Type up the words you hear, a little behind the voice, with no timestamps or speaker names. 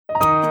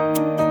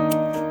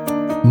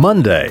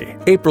Monday,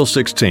 April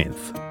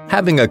 16th.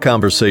 Having a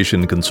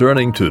conversation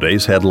concerning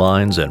today's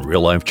headlines and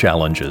real-life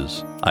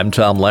challenges. I'm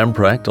Tom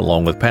Lamprecht,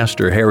 along with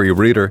Pastor Harry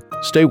Reeder.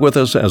 Stay with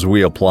us as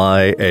we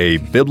apply a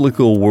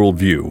biblical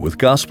worldview with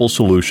gospel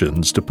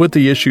solutions to put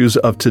the issues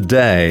of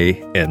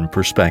today in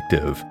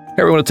perspective.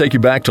 Here we want to take you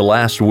back to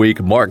last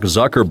week. Mark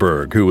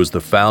Zuckerberg, who was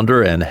the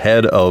founder and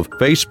head of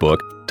Facebook,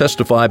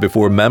 testified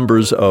before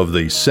members of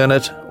the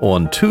Senate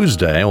on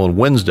Tuesday. On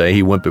Wednesday,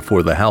 he went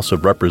before the House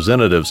of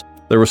Representatives.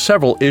 There were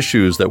several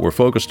issues that were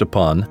focused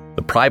upon: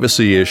 the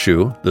privacy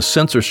issue, the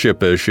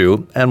censorship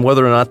issue, and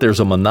whether or not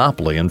there's a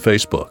monopoly in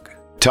Facebook.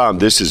 Tom,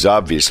 this is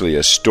obviously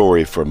a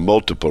story for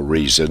multiple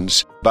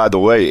reasons. By the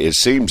way, it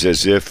seems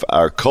as if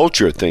our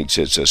culture thinks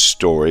it's a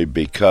story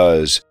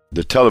because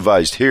the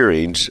televised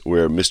hearings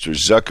where Mr.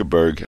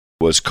 Zuckerberg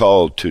was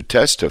called to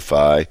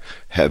testify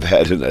have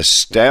had an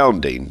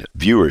astounding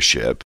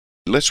viewership.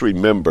 Let's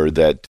remember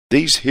that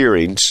these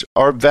hearings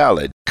are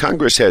valid.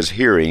 Congress has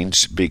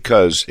hearings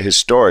because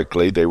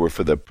historically they were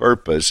for the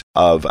purpose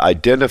of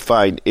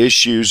identifying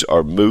issues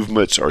or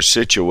movements or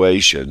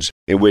situations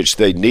in which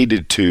they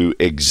needed to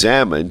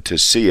examine to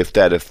see if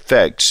that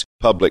affects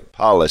public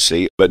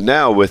policy. But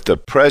now with the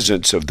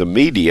presence of the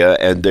media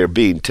and they're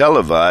being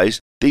televised,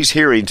 these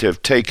hearings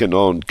have taken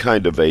on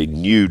kind of a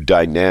new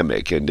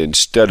dynamic, and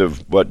instead of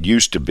what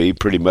used to be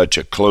pretty much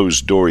a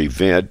closed-door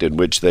event in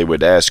which they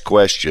would ask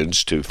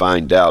questions to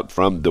find out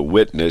from the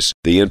witness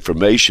the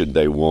information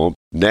they want,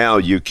 now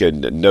you can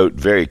note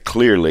very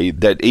clearly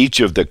that each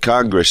of the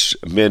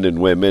congressmen and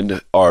women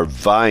are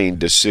vying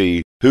to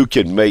see who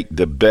can make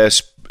the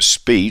best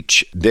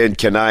speech. Then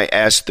can I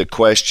ask the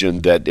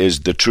question that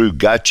is the true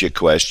gotcha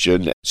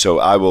question, so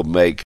I will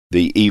make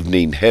the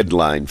evening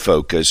headline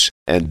focus,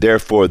 and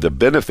therefore the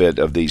benefit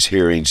of these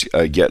hearings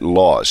get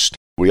lost.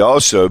 We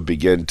also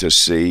begin to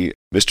see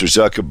Mr.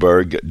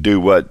 Zuckerberg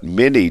do what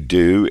many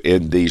do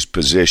in these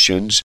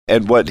positions,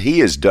 and what he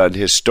has done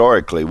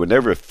historically.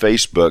 Whenever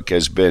Facebook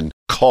has been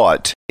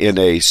caught in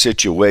a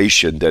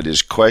situation that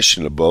is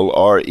questionable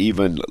or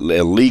even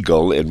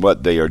illegal in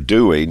what they are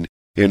doing,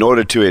 in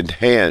order to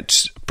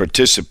enhance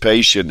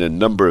participation and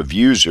number of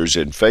users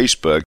in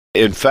Facebook.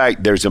 In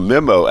fact, there's a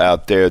memo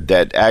out there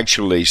that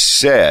actually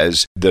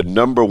says the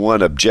number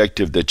one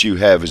objective that you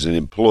have as an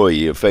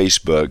employee of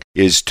Facebook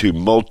is to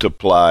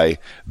multiply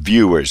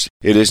viewers.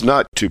 It is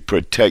not to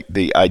protect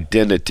the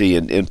identity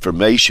and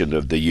information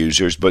of the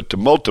users, but to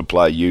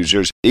multiply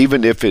users,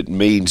 even if it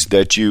means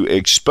that you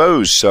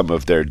expose some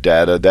of their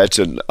data. That's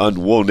an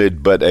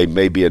unwanted but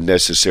maybe a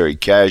necessary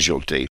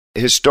casualty.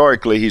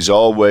 Historically, he's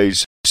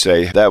always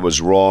say, that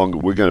was wrong,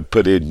 we're going to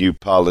put in new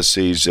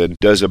policies, and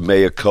does a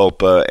mea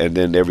culpa, and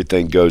then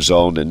everything goes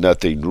on and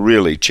nothing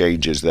really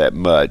changes that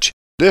much.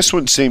 This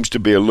one seems to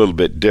be a little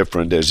bit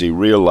different, as he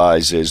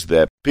realizes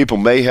that people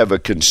may have a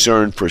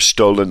concern for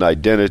stolen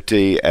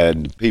identity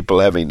and people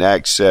having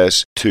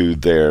access to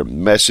their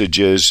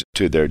messages,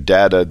 to their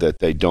data that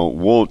they don't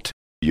want.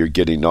 You're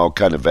getting all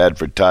kind of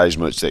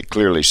advertisements that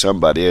clearly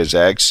somebody has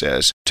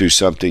access to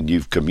something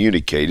you've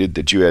communicated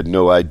that you had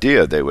no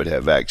idea they would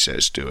have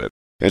access to it.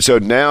 And so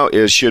now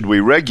should we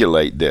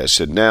regulate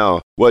this? And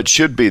now, what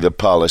should be the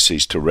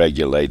policies to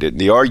regulate it? And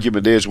the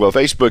argument is, well,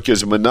 Facebook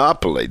is a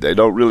monopoly. They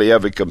don't really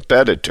have a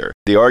competitor.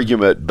 The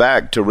argument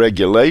back to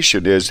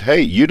regulation is,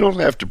 hey, you don't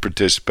have to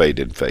participate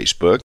in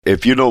Facebook.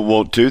 If you don't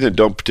want to, then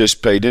don't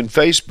participate in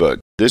Facebook.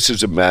 This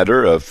is a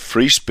matter of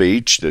free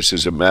speech. This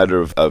is a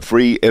matter of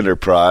free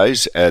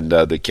enterprise and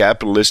the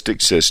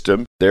capitalistic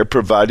system. They're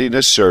providing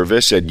a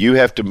service, and you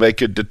have to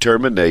make a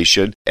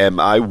determination.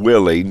 Am I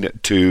willing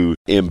to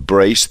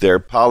embrace their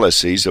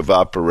policies of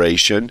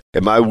operation?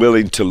 Am I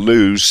willing to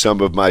lose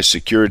some of my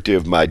security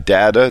of my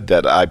data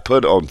that I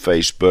put on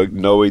Facebook,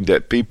 knowing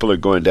that people are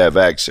going to have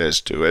access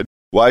to it?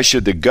 Why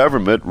should the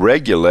government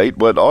regulate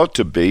what ought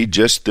to be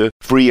just the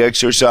free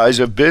exercise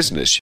of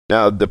business?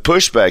 Now, the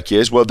pushback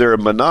is, well, they're a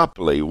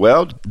monopoly.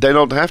 Well, they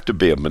don't have to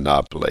be a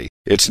monopoly.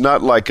 It's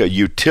not like a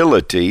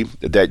utility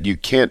that you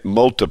can't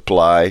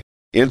multiply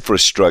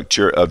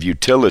infrastructure of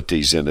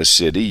utilities in a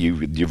city.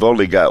 You've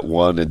only got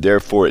one, and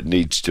therefore it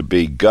needs to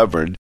be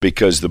governed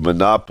because the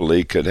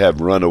monopoly could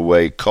have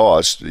runaway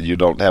costs. You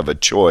don't have a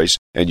choice,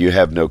 and you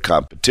have no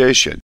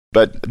competition.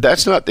 But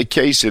that's not the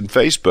case in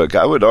Facebook.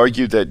 I would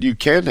argue that you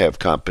can have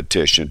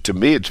competition. To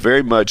me, it's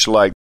very much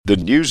like the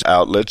news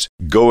outlets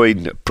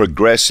going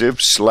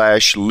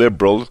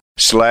progressive/liberal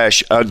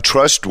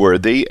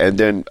 /untrustworthy, and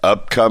then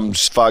up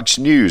comes Fox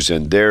News,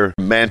 and their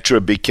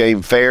mantra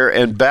became fair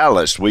and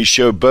balanced. We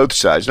show both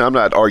sides. Now, I'm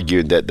not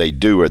arguing that they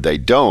do or they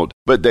don't,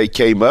 but they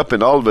came up,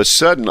 and all of a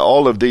sudden,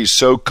 all of these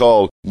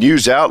so-called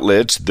news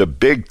outlets, the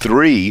big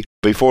three,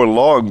 before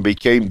long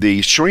became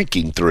the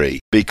shrinking three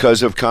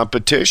because of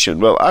competition.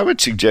 Well, I would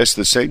suggest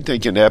the same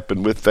thing can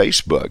happen with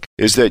Facebook,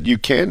 is that you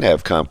can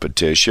have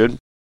competition.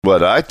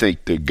 What I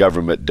think the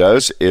government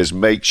does is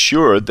make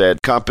sure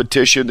that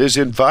competition is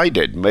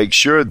invited, make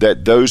sure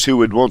that those who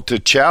would want to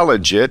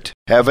challenge it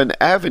have an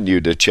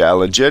avenue to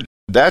challenge it.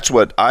 That's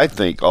what I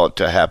think ought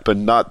to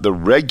happen, not the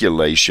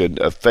regulation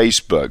of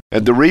Facebook.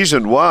 And the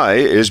reason why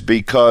is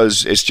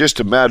because it's just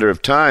a matter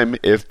of time.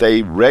 If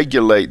they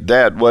regulate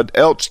that, what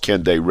else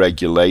can they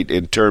regulate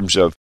in terms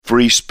of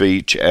free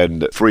speech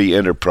and free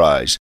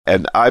enterprise?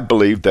 And I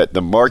believe that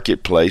the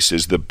marketplace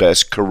is the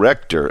best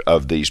corrector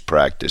of these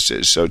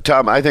practices. So,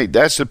 Tom, I think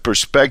that's the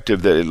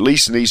perspective that at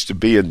least needs to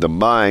be in the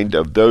mind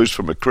of those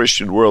from a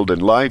Christian world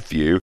and life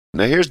view.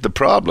 Now, here's the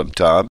problem,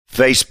 Tom.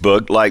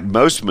 Facebook, like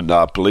most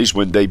monopolies,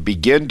 when they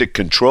begin to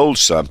control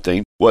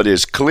something, what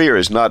is clear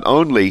is not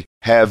only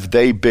have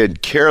they been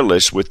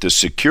careless with the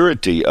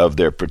security of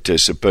their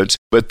participants,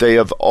 but they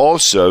have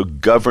also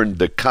governed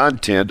the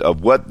content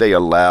of what they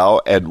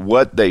allow and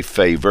what they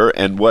favor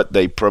and what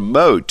they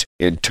promote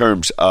in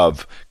terms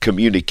of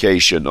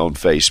communication on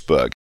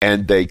Facebook.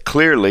 And they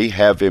clearly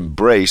have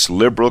embraced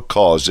liberal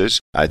causes.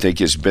 I think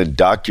it's been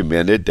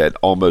documented that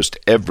almost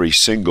every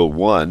single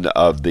one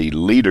of the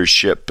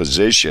leadership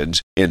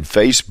positions in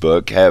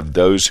Facebook have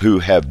those who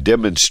have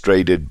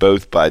demonstrated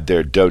both by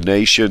their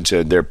donations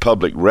and their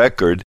public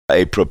record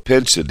a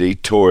propensity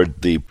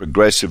toward the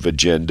progressive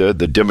agenda,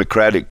 the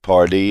Democratic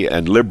Party,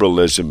 and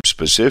liberalism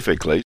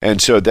specifically.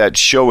 And so that's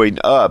showing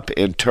up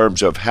in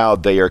terms of how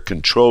they are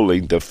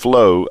controlling the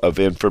flow of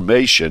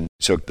information.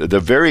 So the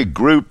very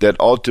group that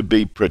ought to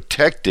be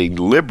protecting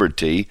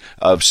liberty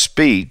of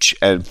speech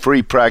and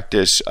free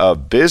practice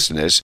of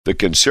business, the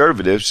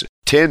conservatives,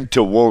 tend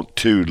to want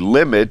to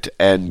limit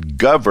and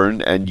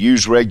govern and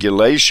use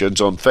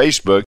regulations on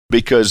Facebook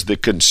because the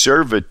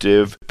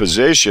conservative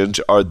positions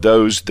are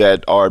those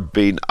that are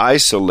being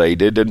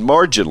isolated and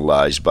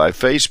marginalized by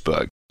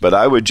Facebook. But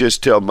I would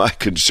just tell my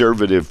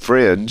conservative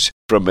friends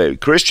from a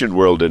Christian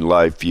world and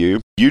life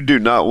view, you do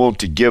not want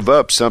to give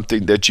up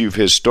something that you've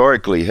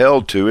historically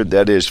held to, and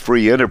that is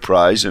free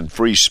enterprise and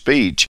free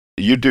speech.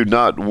 You do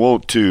not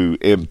want to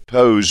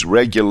impose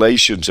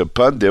regulations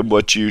upon them.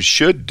 What you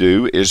should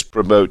do is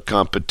promote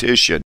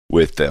competition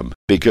with them.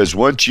 Because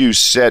once you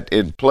set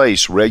in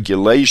place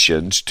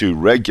regulations to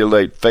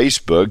regulate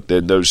Facebook,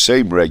 then those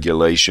same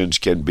regulations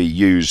can be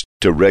used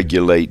to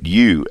regulate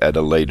you at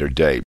a later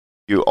date.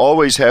 You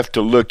always have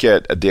to look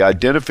at the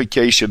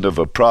identification of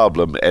a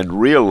problem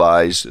and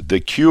realize the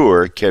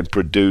cure can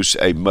produce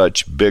a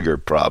much bigger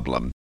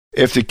problem.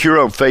 If the cure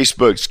on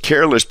Facebook's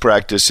careless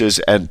practices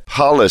and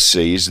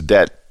policies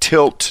that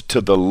tilt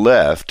to the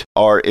left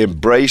are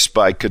embraced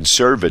by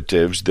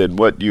conservatives, then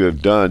what you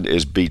have done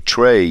is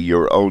betray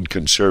your own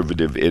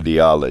conservative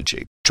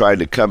ideology. Trying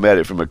to come at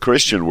it from a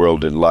Christian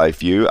world and life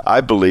view,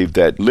 I believe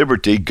that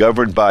liberty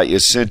governed by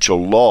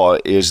essential law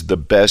is the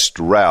best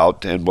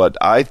route, and what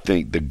I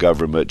think the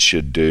government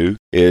should do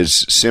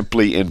is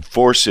simply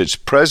enforce its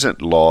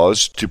present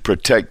laws to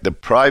protect the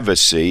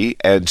privacy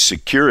and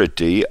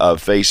security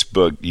of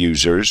Facebook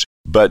users,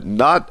 but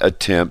not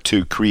attempt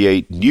to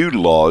create new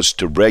laws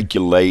to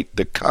regulate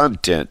the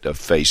content of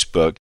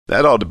Facebook.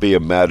 That ought to be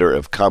a matter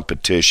of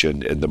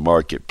competition in the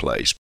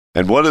marketplace.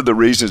 And one of the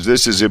reasons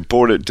this is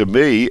important to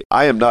me,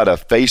 I am not a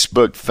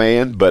Facebook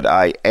fan, but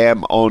I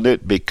am on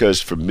it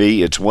because for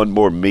me it's one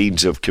more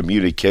means of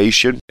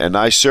communication, and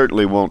I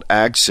certainly want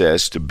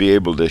access to be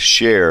able to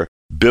share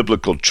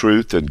biblical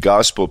truth and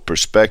gospel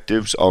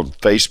perspectives on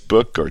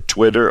Facebook or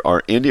Twitter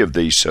or any of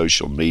these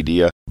social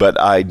media, but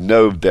I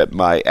know that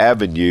my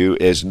avenue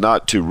is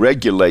not to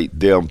regulate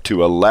them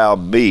to allow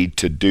me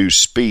to do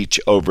speech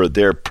over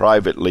their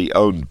privately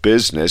owned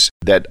business,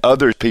 that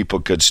other people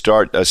could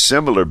start a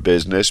similar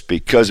business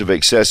because of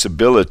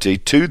accessibility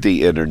to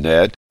the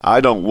internet.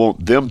 I don't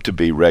want them to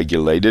be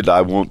regulated.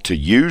 I want to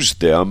use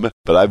them,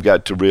 but I've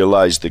got to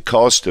realize the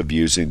cost of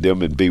using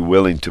them and be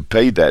willing to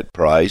pay that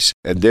price.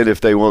 And then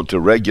if they want to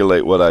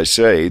regulate what I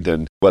say,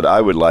 then what I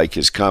would like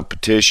is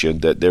competition,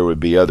 that there would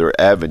be other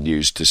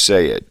avenues to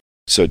say it.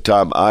 So,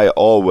 Tom, I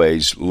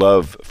always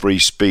love free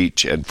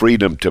speech and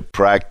freedom to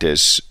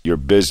practice your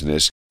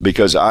business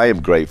because I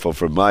am grateful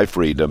for my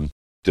freedom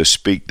to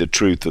speak the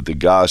truth of the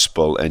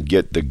gospel and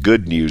get the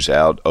good news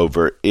out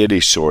over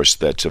any source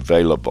that's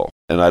available.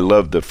 And I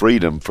love the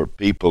freedom for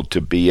people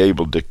to be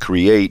able to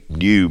create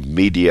new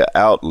media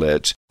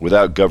outlets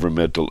without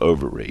governmental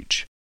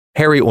overreach.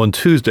 Harry, on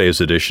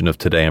Tuesday's edition of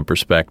Today in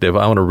Perspective,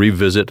 I want to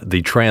revisit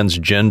the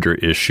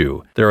transgender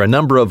issue. There are a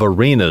number of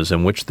arenas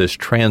in which this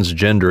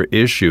transgender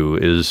issue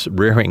is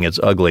rearing its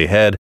ugly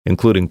head,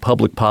 including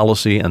public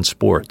policy and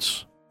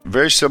sports.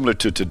 Very similar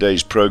to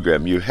today's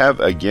program, you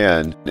have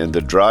again, in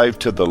the drive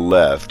to the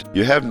left,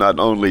 you have not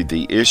only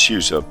the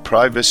issues of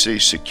privacy,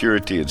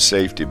 security, and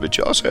safety, but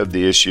you also have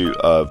the issue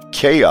of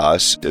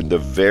chaos in the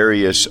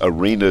various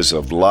arenas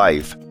of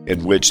life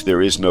in which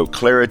there is no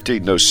clarity,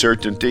 no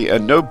certainty,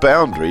 and no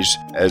boundaries.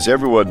 As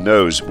everyone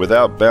knows,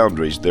 without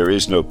boundaries, there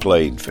is no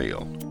playing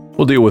field.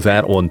 We'll deal with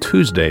that on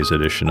Tuesday's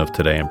edition of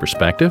Today in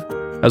Perspective.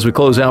 As we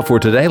close out for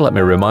today, let me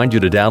remind you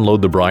to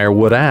download the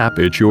Briarwood app.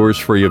 It's yours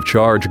free of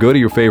charge. Go to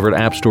your favorite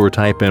app store,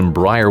 type in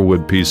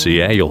Briarwood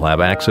PCA. You'll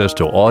have access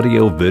to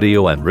audio,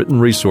 video, and written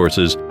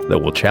resources that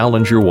will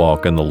challenge your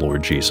walk in the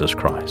Lord Jesus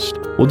Christ.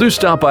 We'll do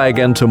stop by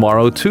again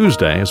tomorrow,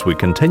 Tuesday, as we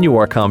continue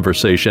our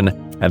conversation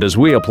and as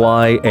we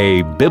apply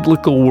a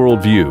biblical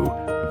worldview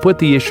to put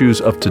the issues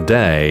of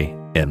today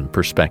in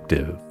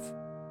perspective.